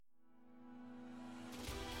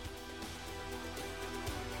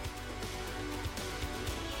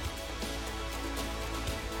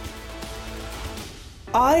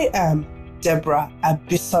I am Deborah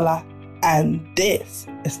Abisola, and this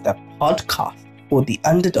is the podcast for the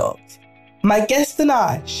underdogs. My guest and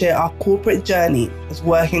I share our corporate journey as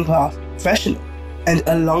working class professionals, and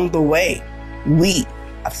along the way, we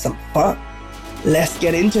have some fun. Let's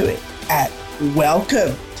get into it, and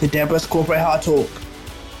welcome to Deborah's Corporate Hard Talk.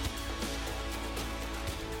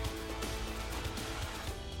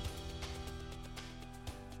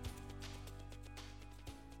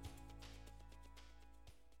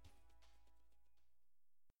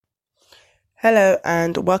 Hello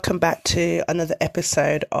and welcome back to another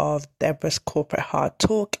episode of Deborah's Corporate Hard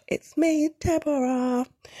Talk. It's me, Deborah.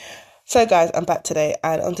 So guys, I'm back today,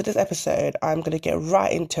 and on today's episode, I'm going to get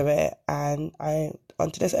right into it. And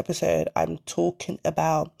on today's episode, I'm talking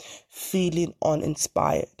about feeling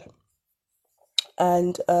uninspired.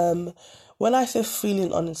 And when I say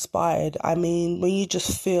feeling uninspired, I mean when you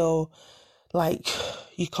just feel like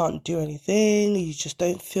you can't do anything, you just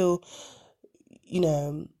don't feel,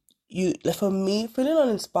 for me, feeling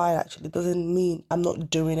uninspired actually doesn't mean I'm not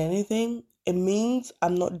doing anything. It means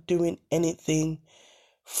I'm not doing anything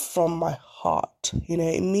from my heart.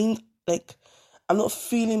 It means like I'm not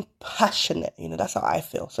feeling passionate. That's how I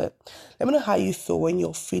feel. So let me know how you feel when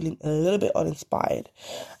you're feeling a little bit uninspired.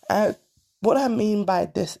 And what I mean by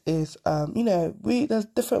this is, there's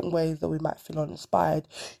different ways that we might feel uninspired.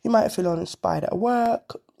 You might feel uninspired at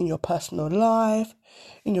work, in your personal life,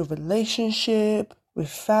 in your relationship, with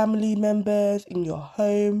family members, in your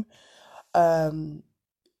home.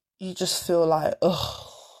 You just feel like, ugh,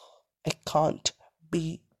 I can't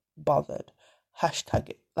be bothered.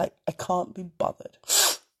 Hashtag it. Like, I can't be bothered.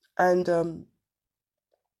 And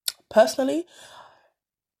personally,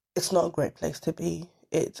 it's not a great place to be.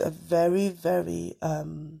 It's a very, very, I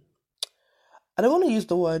don't want to use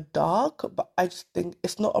the word dark, but I just think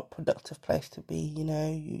it's not a productive place to be.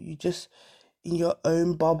 You just in your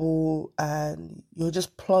own bubble and you're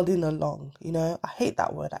just plodding along. I hate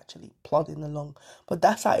that word actually, plodding along, but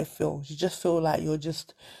that's how it feels. You just feel like you're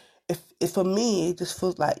just, if for me, it just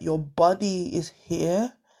feels like your body is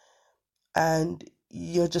here and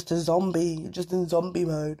you're just a zombie. You're just in zombie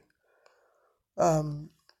mode.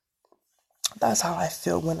 That's how I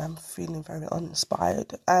feel when I'm feeling very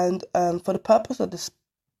uninspired. And for the purpose of this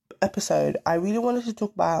episode, I really wanted to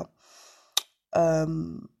talk about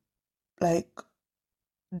like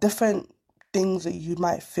different things that you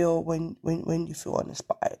might feel when you feel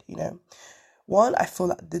uninspired. One, I feel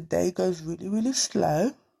like the day goes really, really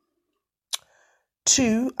slow.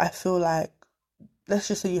 Two, I feel like, let's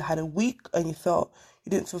just say you had a week and you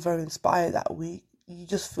didn't feel very inspired that week. You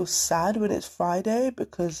just feel sad when it's Friday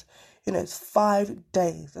because, it's 5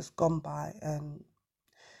 days that's gone by and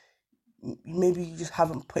maybe you just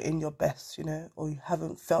haven't put in your best, or you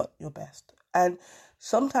haven't felt your best. And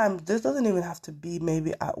sometimes this doesn't even have to be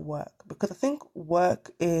maybe at work, because I think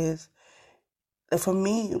work is, for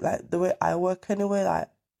me, like the way I work anyway, like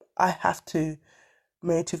I have to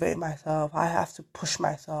motivate myself, I have to push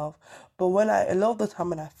myself. But a lot of the time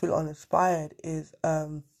when I feel uninspired is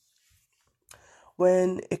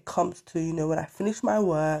when it comes to, when I finish my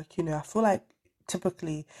work, I feel like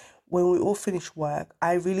typically when we all finish work,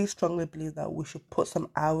 I really strongly believe that we should put some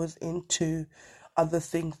hours into other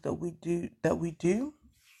things that we do.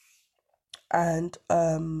 And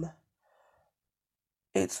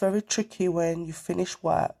it's very tricky when you finish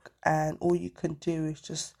work and all you can do is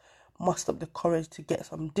just muster up the courage to get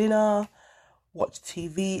some dinner, watch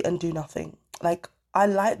TV and do nothing. Like, I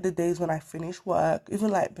like the days when I finish work,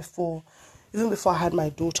 even before I had my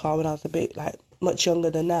daughter, when I was a bit like much younger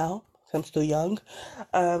than now. I'm still young.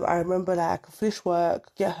 I remember that I could finish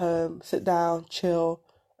work, get home, sit down, chill,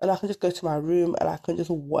 and I can just go to my room and I can just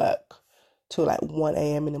work till like 1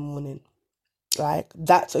 a.m. in the morning. Like,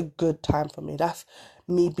 that's a good time for me. That's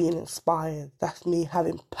me being inspired. That's me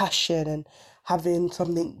having passion and having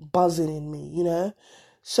something buzzing in me.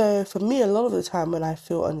 So for me, a lot of the time when I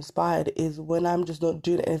feel uninspired is when I'm just not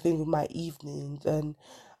doing anything with my evenings and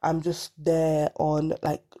I'm just there on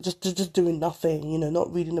like just doing nothing,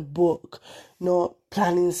 not reading a book, not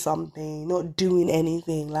planning something, not doing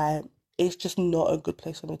anything. Like, it's just not a good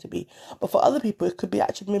place for me to be. But for other people, it could be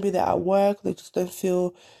actually maybe they're at work, they just don't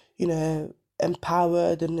feel,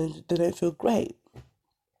 empowered and they don't feel great.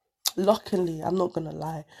 Luckily, I'm not gonna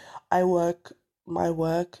lie, my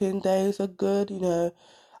working days are good.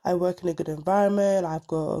 I work in a good environment, I've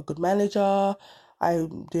got a good manager,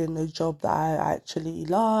 I'm doing a job that I actually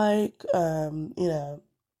like.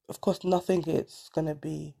 Of course nothing is gonna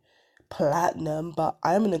be platinum, but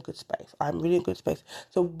I'm in a good space. I'm really in a good space.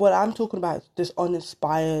 So what I'm talking about, this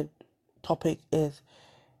uninspired topic, is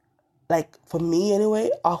like for me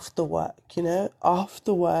anyway, after work,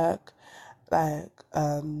 after work,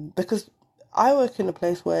 because I work in a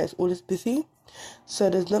place where it's always busy. So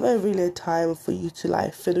there's never really a time for you to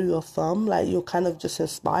like fiddle your thumb. Like you're kind of just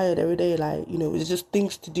inspired every day. Like, it's just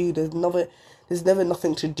things to do. There's never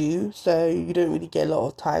nothing to do. So you don't really get a lot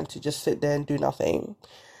of time to just sit there and do nothing.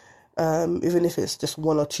 Even if it's just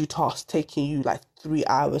one or two tasks taking you like 3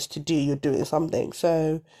 hours to do, you're doing something.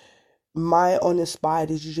 So my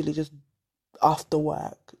uninspired is usually just after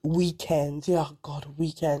work, weekends. Yeah, God,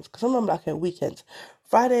 weekends. Because I'm like, okay, weekends,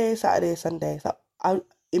 Friday, Saturday, Sunday. So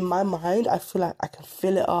in my mind, I feel like I can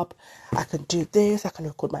fill it up. I can do this. I can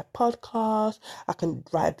record my podcast. I can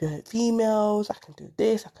write emails. I can do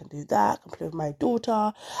this. I can do that. I can play with my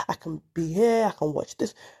daughter. I can be here. I can watch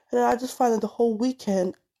this. And then I just find that the whole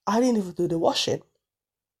weekend, I didn't even do the washing.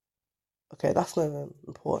 Okay, that's not even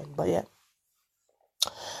important, but yeah.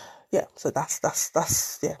 Yeah, so that's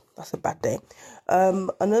a bad day.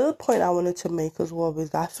 Another point I wanted to make as well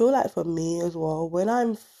is that I feel like for me as well, when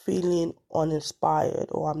I'm feeling uninspired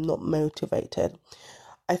or I'm not motivated,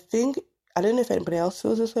 I think, I don't know if anybody else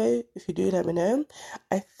feels this way. If you do, let me know.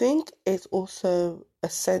 I think it's also a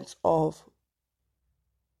sense of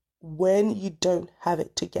when you don't have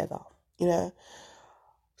it together, you know.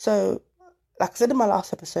 So, like I said in my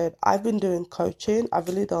last episode, I've been doing coaching. I've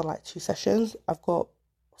really done like 2 sessions. I've got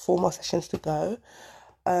 4 more sessions to go.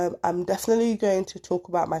 I'm definitely going to talk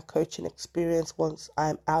about my coaching experience once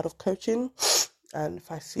I'm out of coaching and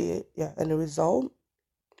if I see it, in a result.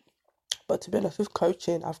 But to be honest, with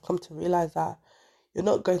coaching, I've come to realize that you're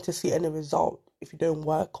not going to see any result if you don't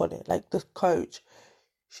work on it. Like this coach,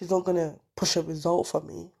 she's not going to push a result for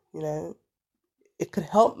me, It could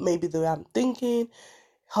help maybe the way I'm thinking,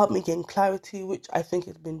 help me gain clarity, which I think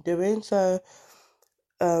it's been doing. So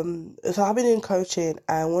I've been in coaching,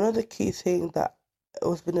 and one of the key things that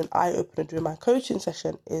has been an eye opener during my coaching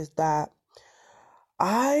session is that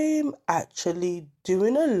I'm actually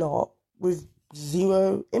doing a lot with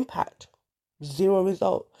zero impact, zero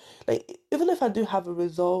result. Like even if I do have a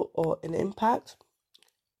result or an impact,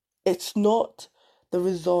 it's not the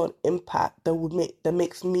result impact that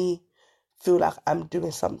makes me feel like I'm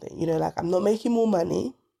doing something. Like I'm not making more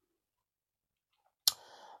money.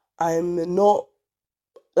 I'm not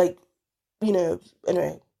like,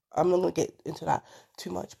 anyway, I'm not gonna get into that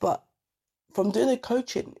too much, but from doing the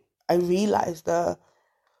coaching, I realized that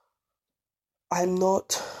I'm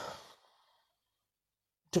not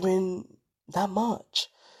doing that much.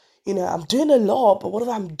 I'm doing a lot, but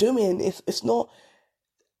whatever I'm doing it's not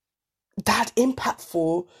that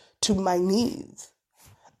impactful to my needs.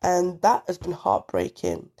 And that has been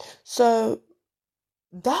heartbreaking. So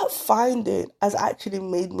that finding has actually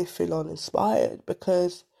made me feel uninspired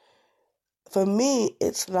because for me,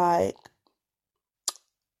 it's like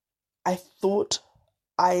I thought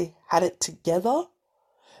I had it together.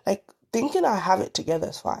 Like thinking I have it together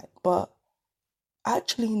is fine, but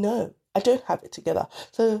actually, no, I don't have it together.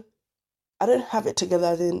 So I don't have it together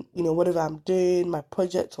as in, whatever I'm doing, my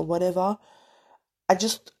projects or whatever. I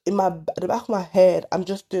just, at the back of my head, I'm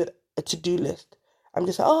just doing a to-do list. I'm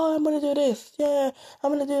just like, oh, I'm going to do this. Yeah,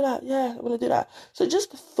 I'm going to do that. Yeah, I'm going to do that. So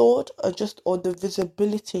just the thought or the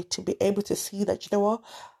visibility to be able to see that, what,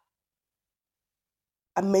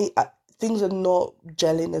 things are not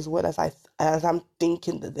gelling as well as I'm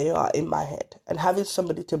thinking that they are in my head. And having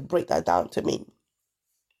somebody to break that down to me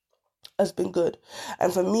has been good.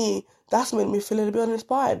 And for me, that's made me feel a little bit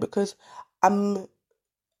uninspired because I'm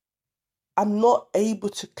not able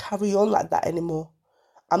to carry on like that anymore.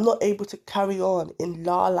 I'm not able to carry on in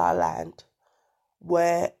La La Land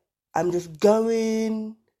where I'm just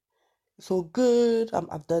going, it's all good.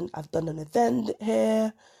 I've done an event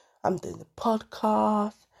here. I'm doing a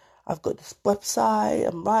podcast. I've got this website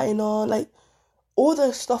I'm writing on. Like all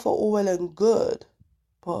those stuff are all well and good,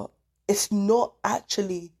 but it's not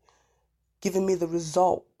actually giving me the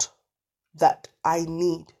result that I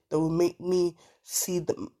need that will make me see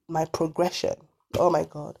my progression. Oh my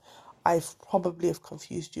God, I've probably have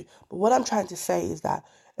confused you. But what I'm trying to say is that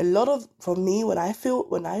for me, when I feel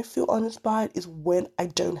uninspired is when I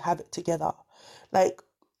don't have it together. Like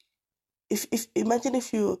if imagine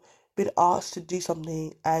if you've been asked to do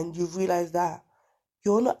something and you realize that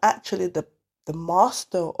you're not actually the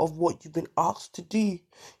master of what you've been asked to do.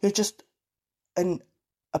 You're just an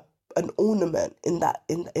an ornament in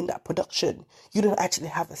that production. You don't actually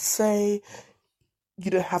have a say.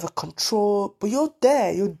 You don't have a control, but you're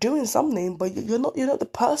there. You're doing something, but you're not the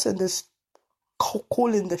person that's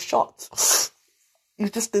calling the shots. You're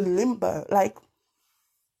just in limbo. Like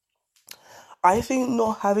I think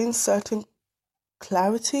not having certain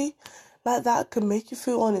clarity like that can make you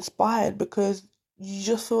feel uninspired because you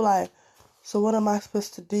just feel like, so what am I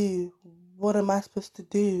supposed to do? What am I supposed to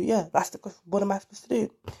do? Yeah, that's the question. What am I supposed to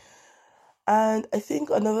do? And I think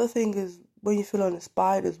another thing is when you feel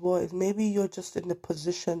uninspired as well is maybe you're just in the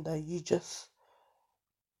position that you just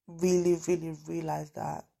really, really realize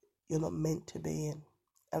that you're not meant to be in.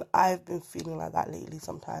 And I've been feeling like that lately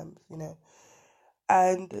sometimes,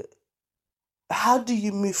 And how do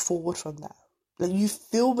you move forward from that? Like you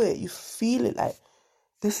feel it like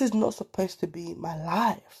this is not supposed to be my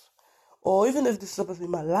life. Or even if this is supposed to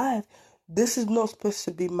be my life, this is not supposed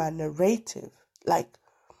to be my narrative. Like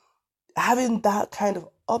having that kind of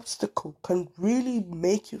obstacle can really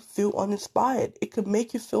make you feel uninspired. It could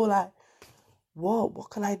make you feel like, whoa, what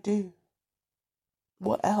can I do?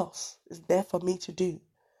 What else is there for me to do?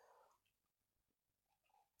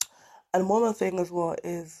 And one other thing as well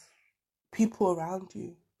is people around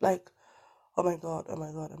you. Like, oh my God, oh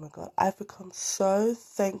my God, oh my God. I've become so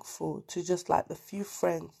thankful to just like the few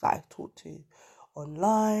friends that I talk to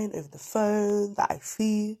online, over the phone, that I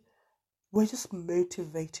see. We're just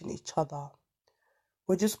motivating each other.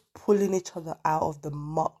 We're just pulling each other out of the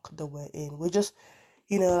muck that we're in. We're just,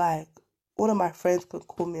 like one of my friends could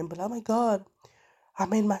call me and be like, oh my God, I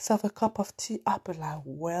made myself a cup of tea. I'd be like,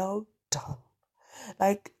 well done.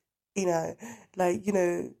 Like, you know,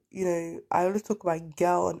 I always talk about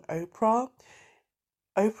Gail and Oprah.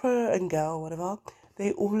 Oprah and Gail, whatever,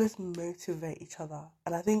 they always motivate each other.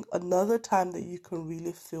 And I think another time that you can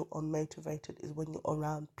really feel unmotivated is when you're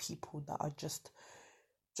around people that are just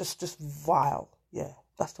vile. Yeah,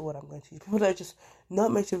 that's the word I'm going to use. People that are just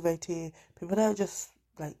not motivated, people that are just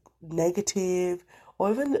like negative,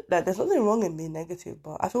 or even like there's nothing wrong in being negative,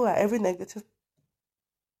 but I feel like every negative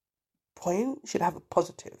point should have a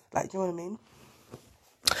positive. Like, you know what I mean?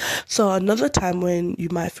 So another time when you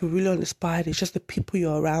might feel really uninspired is just the people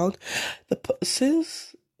you're around.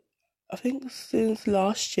 Since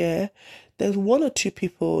last year, there's one or two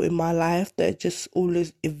people in my life that just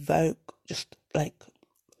always evoke just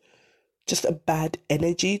a bad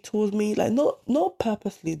energy towards me. Like not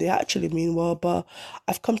purposely, they actually mean well, but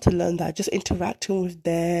I've come to learn that just interacting with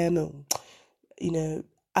them and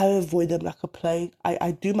I avoid them like a plague.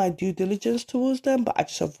 I do my due diligence towards them, but I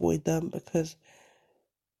just avoid them because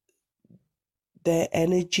their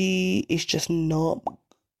energy is just not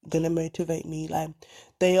gonna motivate me. Like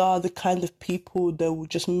they are the kind of people that will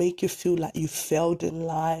just make you feel like you failed in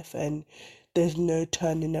life and there's no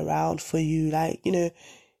turning around for you. Like,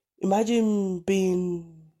 imagine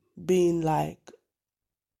being like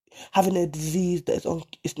having a disease that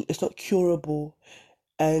it's not curable.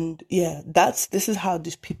 And yeah, this is how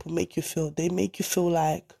these people make you feel. They make you feel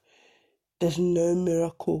like there's no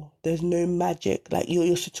miracle, there's no magic. Like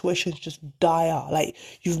your situation's just dire. Like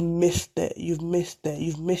you've missed it, you've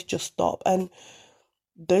missed your stop. And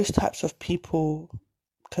those types of people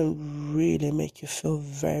can really make you feel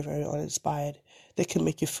very, very uninspired. They can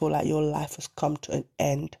make you feel like your life has come to an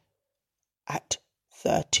end at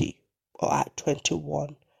 30 or at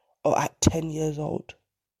 21 or at 10 years old.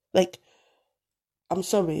 Like, I'm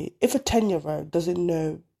sorry, if a 10-year-old doesn't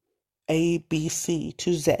know A, B, C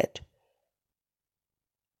to Z,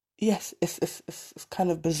 yes, it's kind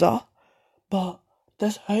of bizarre, but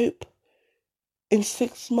there's hope. In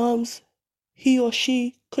 6 months, he or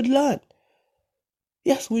she could learn.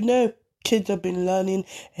 Yes, we know kids have been learning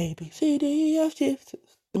A, B, C, D, E, F, G.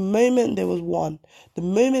 The moment there was one, the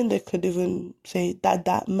moment they could even say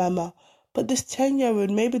that mama. But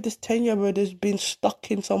maybe this 10-year-old has been stuck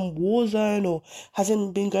in some war zone or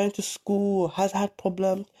hasn't been going to school or has had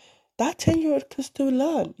problems. That 10-year-old can still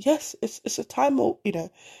learn. Yes, it's a time,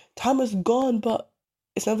 time is gone, but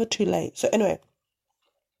it's never too late. So anyway,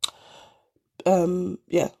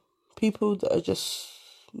 yeah, people that are just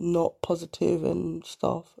not positive and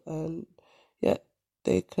stuff, and yeah,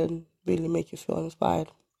 they can really make you feel inspired.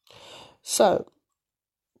 So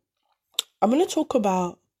I'm gonna talk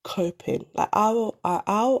about coping, like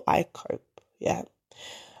how I cope, yeah.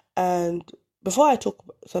 And before I talk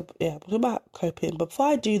about coping, but before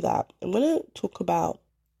I do that, I'm gonna talk about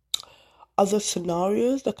other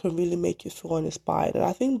scenarios that can really make you feel uninspired. And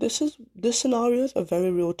I think this scenario is a very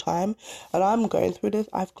real time, and I'm going through this.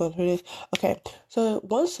 I've gone through this. Okay, so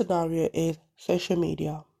one scenario is social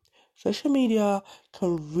media. Social media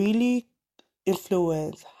can really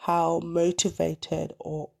influence how motivated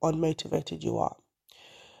or unmotivated you are.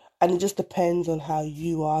 And it just depends on how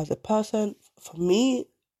you are as a person. For me,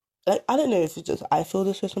 like, I don't know if it's just I feel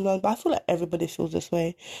this way sometimes, but I feel like everybody feels this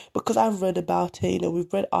way because I've read about it.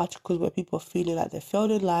 We've read articles where people are feeling like they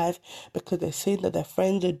failed in life because they're seeing that their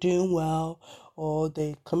friends are doing well or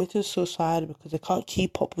they committed suicide because they can't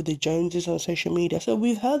keep up with the Joneses on social media. So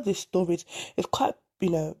we've heard these stories. It's quite,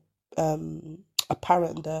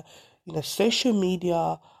 apparent that, social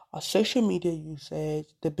media, our social media usage,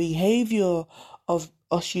 the behavior of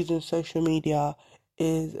us using social media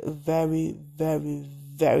is very, very,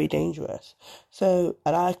 very dangerous. So,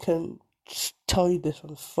 and I can tell you this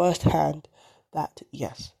from first hand that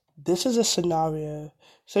yes, this is a scenario.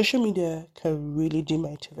 Social media can really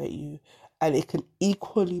demotivate you and it can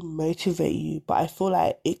equally motivate you, but I feel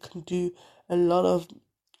like it can do a lot of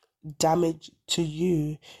damage to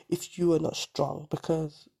you if you are not strong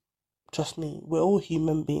because trust me, we're all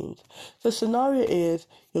human beings. The scenario is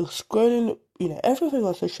you're scrolling, everything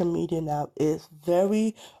on social media now is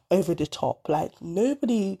very over the top. Like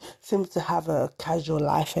nobody seems to have a casual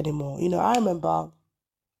life anymore. I remember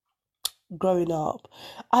growing up.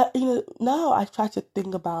 Now I try to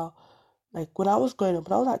think about like when I was growing up,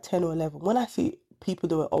 when I was like 10 or 11, when I see people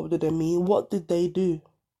that were older than me, what did they do?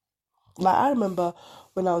 Like I remember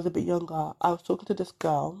when I was a bit younger, I was talking to this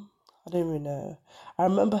girl. I don't even know. I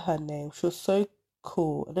remember her name. She was so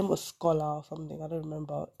cool. Her name was Scholar or something. I don't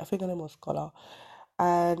remember. I think her name was Scholar.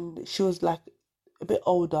 And she was like a bit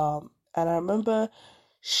older. And I remember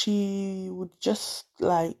she would just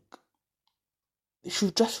like she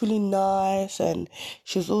was just really nice and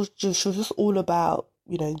she was just all about,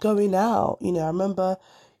 going out. I remember,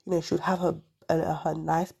 she would have her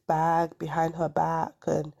nice bag behind her back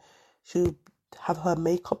and she would have her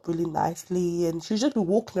makeup really nicely and she would just be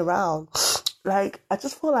walking around. Like I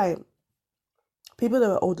just feel like people that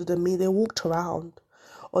were older than me, they walked around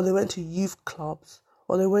or they went to youth clubs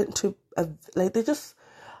or they went to like they just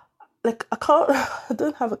like I can't I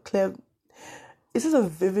don't have a clear it's just a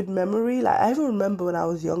vivid memory. Like I even remember when I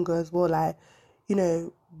was younger as well, like, you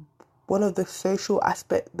know, one of the social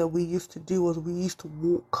aspect that we used to do was we used to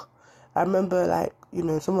walk. I remember like,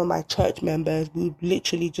 some of my church members would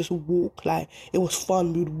literally just walk, like it was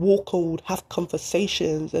fun. We'd walk and we'd have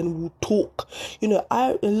conversations and we'd talk.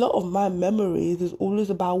 A lot of my memories is always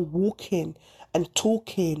about walking and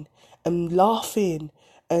talking and laughing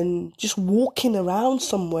and just walking around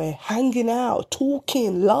somewhere, hanging out,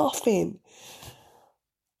 talking, laughing.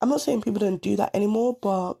 I'm not saying people don't do that anymore,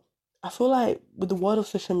 but I feel like with the world of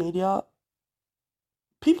social media,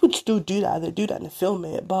 people still do that. They do that and they film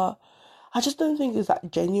it, but I just don't think it's that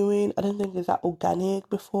genuine. I don't think it's that organic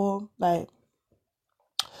before. Like,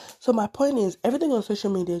 so my point is, everything on social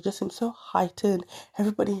media just seems so heightened.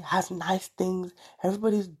 Everybody has nice things.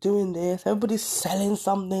 Everybody's doing this. Everybody's selling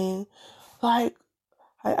something. Like,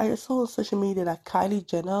 I saw on social media that Kylie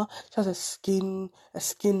Jenner, she has a skin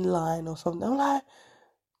line or something. I'm like,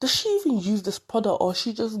 does she even use this product or is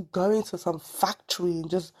she just going to some factory and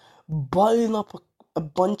just buying up a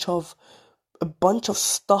bunch of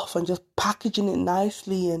stuff and just packaging it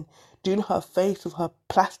nicely and doing her face with her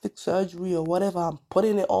plastic surgery or whatever and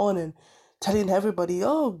putting it on and telling everybody,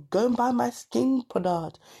 oh, go and buy my skin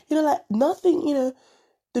product. Like nothing,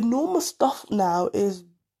 the normal stuff now is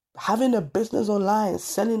having a business online,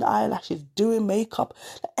 selling eyelashes, doing makeup.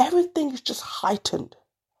 Like, everything is just heightened.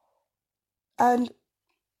 And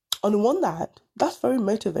on the one hand, that's very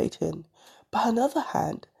motivating. But on the other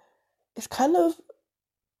hand, it's kind of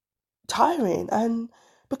tiring. And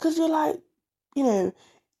because you're like, you know,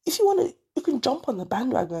 if you want to, you can jump on the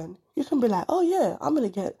bandwagon. You can be like, oh yeah, I'm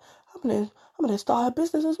gonna start a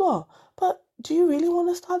business as well. But do you really want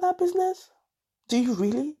to start that business? Do you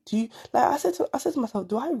really? Do you like? I said to myself,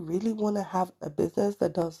 do I really want to have a business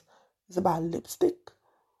that is about lipstick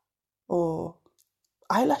or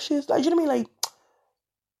eyelashes? Like, you know what I mean? Like,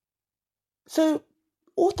 so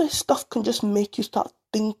all this stuff can just make you start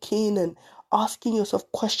thinking and asking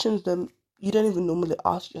yourself questions that you don't even normally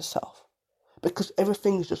ask yourself because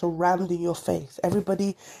everything is just around in your face.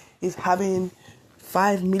 Everybody is having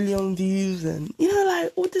 5 million views and,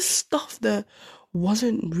 like all this stuff that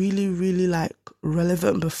wasn't really, really like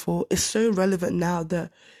relevant before. It's so relevant now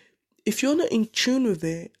that if you're not in tune with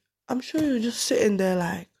it, I'm sure you're just sitting there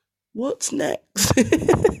like, what's next?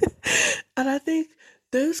 And I think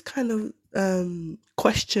those kind of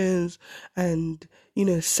questions and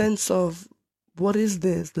sense of what is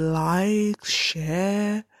this, likes,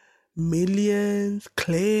 share, millions,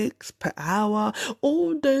 clicks per hour,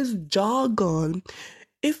 all those jargon,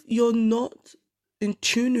 if you're not in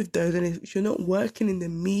tune with those and if you're not working in the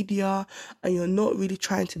media and you're not really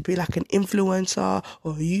trying to be like an influencer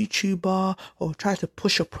or a YouTuber or trying to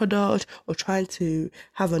push a product or trying to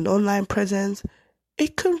have an online presence,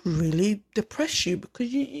 it can really depress you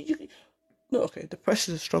because you no, okay,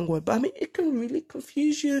 depression is a strong word, but I mean, it can really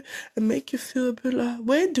confuse you and make you feel a bit like,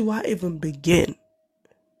 where do I even begin?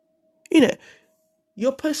 You know,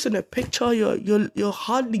 You're posting a picture, you're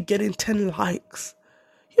hardly getting 10 likes.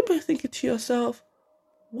 You're both thinking to yourself,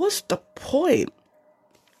 what's the point?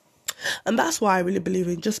 And that's why I really believe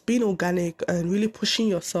in just being organic and really pushing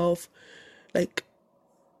yourself. Like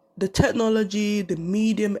the technology, the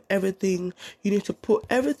medium, everything, you need to put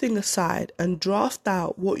everything aside and draft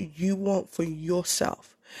out what you want for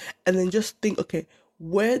yourself. And then just think, okay,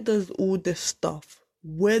 where does all this stuff,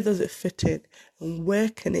 where does it fit in? And where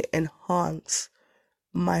can it enhance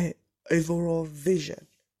my overall vision?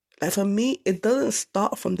 Like for me, it doesn't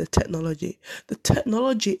start from the technology. The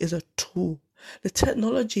technology is a tool. The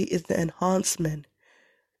technology is the enhancement.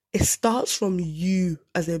 It starts from you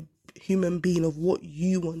as a human being of what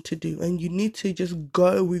you want to do, and you need to just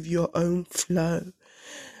go with your own flow.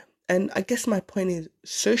 And I guess my point is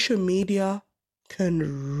social media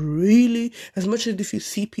can really, as much as if you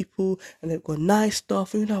see people and they've got nice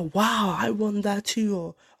stuff and you're like, wow, I want that too,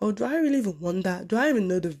 or oh, do I really even want that? Do I even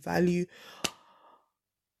know the value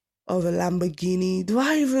of a Lamborghini? Do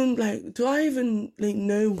I even like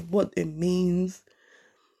know what it means?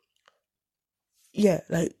 Yeah,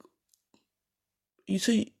 like you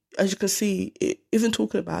see, as you can see, even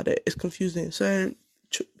talking about it is confusing. So,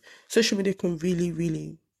 social media can really,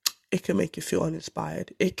 really, it can make you feel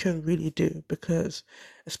uninspired. It can really do, because,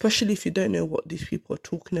 especially if you don't know what these people are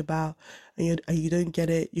talking about and you don't get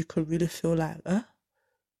it, you can really feel like,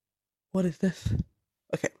 what is this?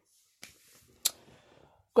 Okay,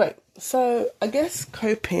 great. So, I guess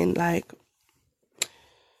coping, like,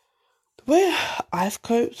 the way I've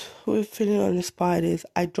coped with feeling uninspired is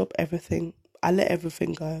I drop everything. I let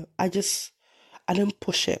everything go. I don't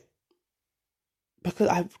push it, because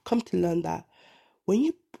I've come to learn that when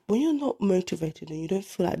you when you're not motivated and you don't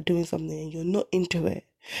feel like doing something and you're not into it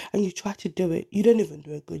and you try to do it, you don't even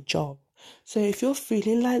do a good job. So if you're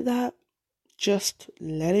feeling like that, just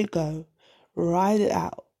let it go. Ride it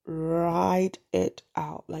out. Ride it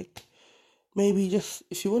out. Like maybe just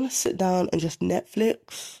if you want to sit down and just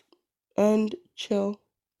Netflix and chill.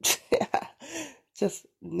 Just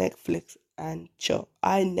Netflix and chill.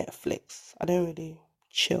 I Netflix. I don't really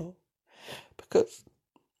chill because,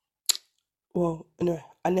 well, anyway,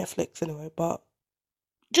 I Netflix anyway, but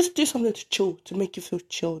just do something to chill, to make you feel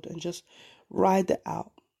chilled, and just ride it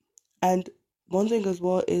out. And one thing as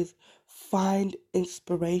well is find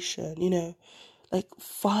inspiration, like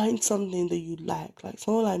find something that you like. Like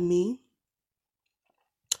someone like me,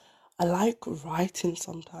 I like writing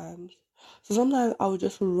sometimes. So sometimes I would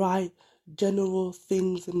just write general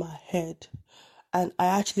things in my head. And I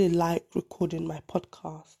actually like recording my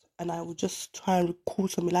podcast. And I would just try and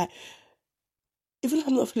record something like, even if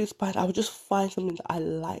I'm not feeling inspired, I would just find something that I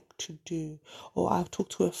like to do. Or I'll talk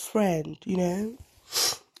to a friend,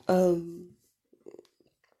 Um,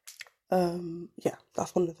 yeah,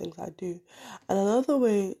 that's one of the things I do. And another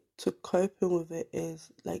way to coping with it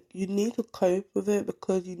is like you need to cope with it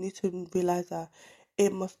because you need to realize that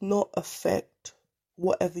it must not affect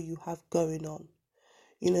whatever you have going on.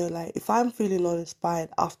 Like if I'm feeling uninspired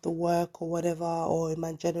after work or whatever, or in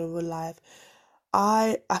my general life,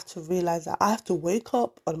 I have to realize that I have to wake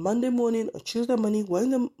up on Monday morning, or Tuesday morning,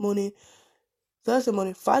 Wednesday morning, Thursday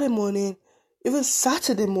morning, Friday morning, even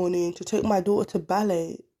Saturday morning to take my daughter to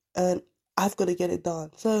ballet, and I've got to get it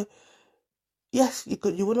done. So yes,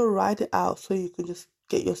 you want to ride it out so you can just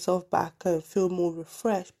get yourself back and feel more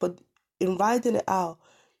refreshed. But in riding it out,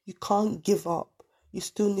 you can't give up. You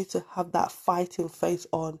still need to have that fighting face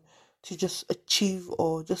on to just achieve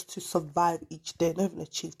or just to survive each day. Not even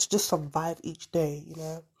achieve, to just survive each day.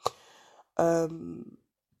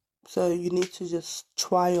 So you need to just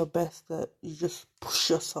try your best that you just push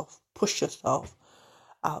yourself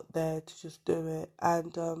out there to just do it.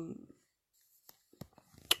 And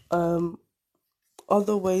um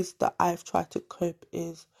other ways that I've tried to cope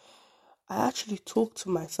is I actually talk to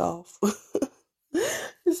myself.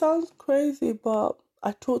 It sounds crazy, but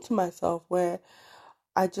I talk to myself where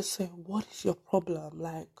I just say, what is your problem?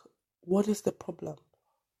 Like, what is the problem?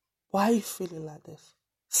 Why are you feeling like this?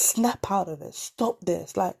 Snap out of it. Stop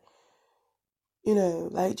this. Like,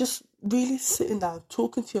 like just really sitting down,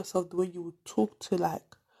 talking to yourself the way you would talk to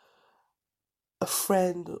like a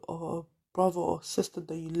friend or a brother or sister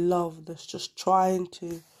that you love that's just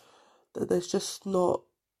that there's just not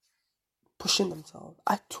pushing themselves.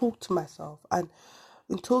 I talk to myself, and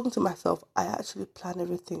in talking to myself, I actually plan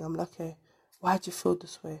everything. I'm like, okay, why do you feel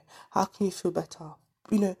this way? How can you feel better?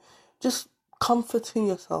 Just comforting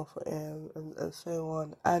yourself and so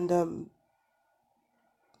on. And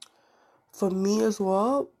for me as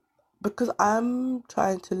well, because I'm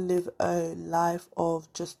trying to live a life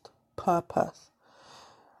of just purpose.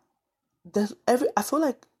 I feel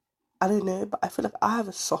like I don't know, but I feel like I have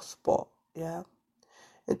a soft spot, yeah,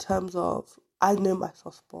 in terms of, I know my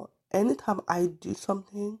soft spot. Anytime I do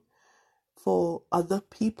something for other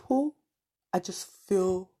people, I just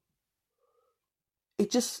feel, it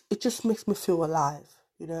just makes me feel alive,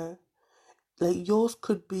 you know? Like yours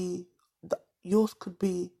could be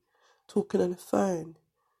talking on the phone,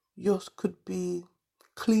 yours could be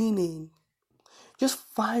cleaning. Just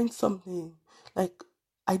find something, like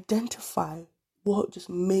identify what just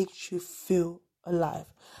makes you feel alive.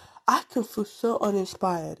 I can feel so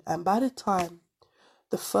uninspired, and by the time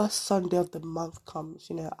the first Sunday of the month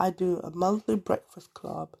comes, I do a monthly breakfast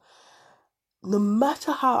club. No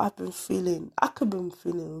matter how I've been feeling, I could have been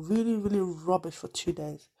feeling really, really rubbish for 2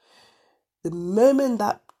 days. The moment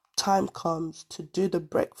that time comes to do the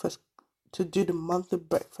monthly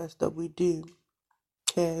breakfast that we do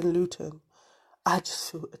here in Luton, I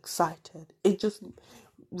just feel excited. It just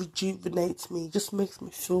rejuvenates me, just makes me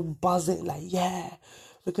feel buzzing. Like, yeah,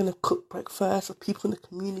 we're gonna cook breakfast for people in the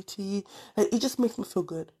community. Like, it just makes me feel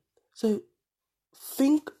good. So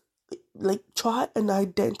think, like, try and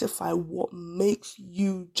identify what makes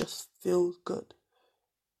you just feel good.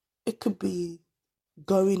 It could be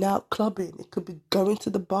going out clubbing, it could be going to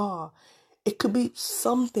the bar, it could be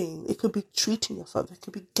something, it could be treating yourself, it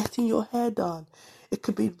could be getting your hair done, it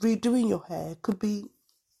could be redoing your hair, it could be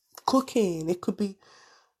cooking, it could be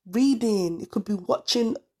reading, it could be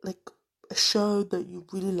watching like a show that you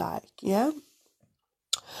really like, yeah?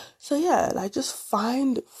 So yeah, like just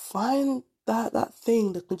find that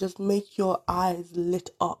thing that can just make your eyes lit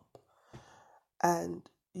up, and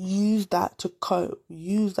use that to cope,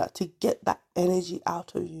 use that to get that energy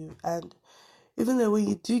out of you. And even though when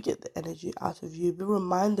you do get the energy out of you, be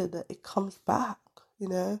reminded that it comes back,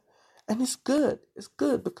 and it's good. It's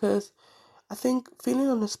good because I think feeling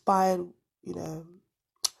uninspired, you know,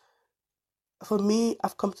 for me,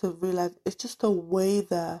 I've come to realize it's just a way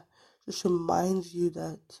that just reminds you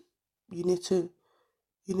that you need to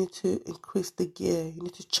increase the gear, you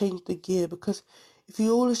need to change the gear, because if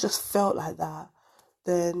you always just felt like that,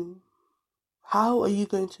 then how are you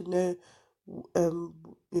going to know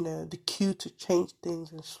the cue to change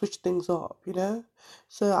things and switch things up?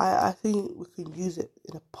 So I think we can use it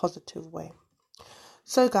in a positive way.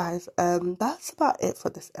 So guys, that's about it for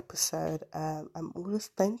this episode. I'm always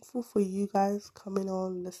thankful for you guys coming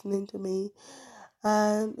on, listening to me.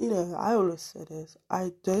 And, I always say this,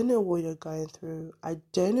 I don't know what you're going through. I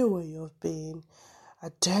don't know where you've been. I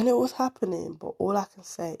don't know what's happening. But all I can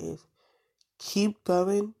say is keep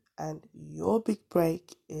going, and your big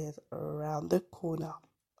break is around the corner.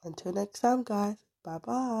 Until next time, guys.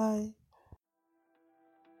 Bye-bye.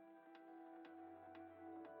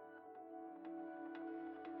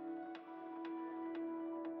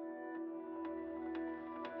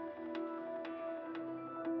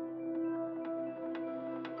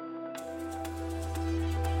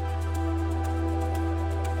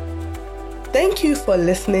 Thank you for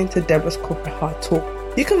listening to Deborah's Corporate Heart Talk.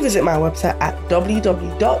 You can visit my website at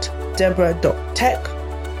www.deborah.tech.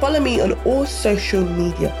 Follow me on all social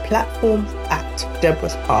media platforms at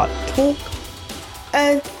Deborah's Heart Talk.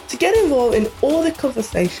 And to get involved in all the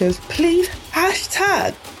conversations, please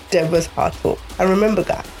hashtag Deborah's Heart Talk. And remember,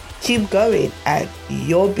 guys, keep going, and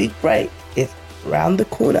your big break is around the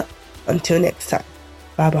corner. Until next time,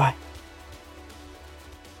 bye-bye.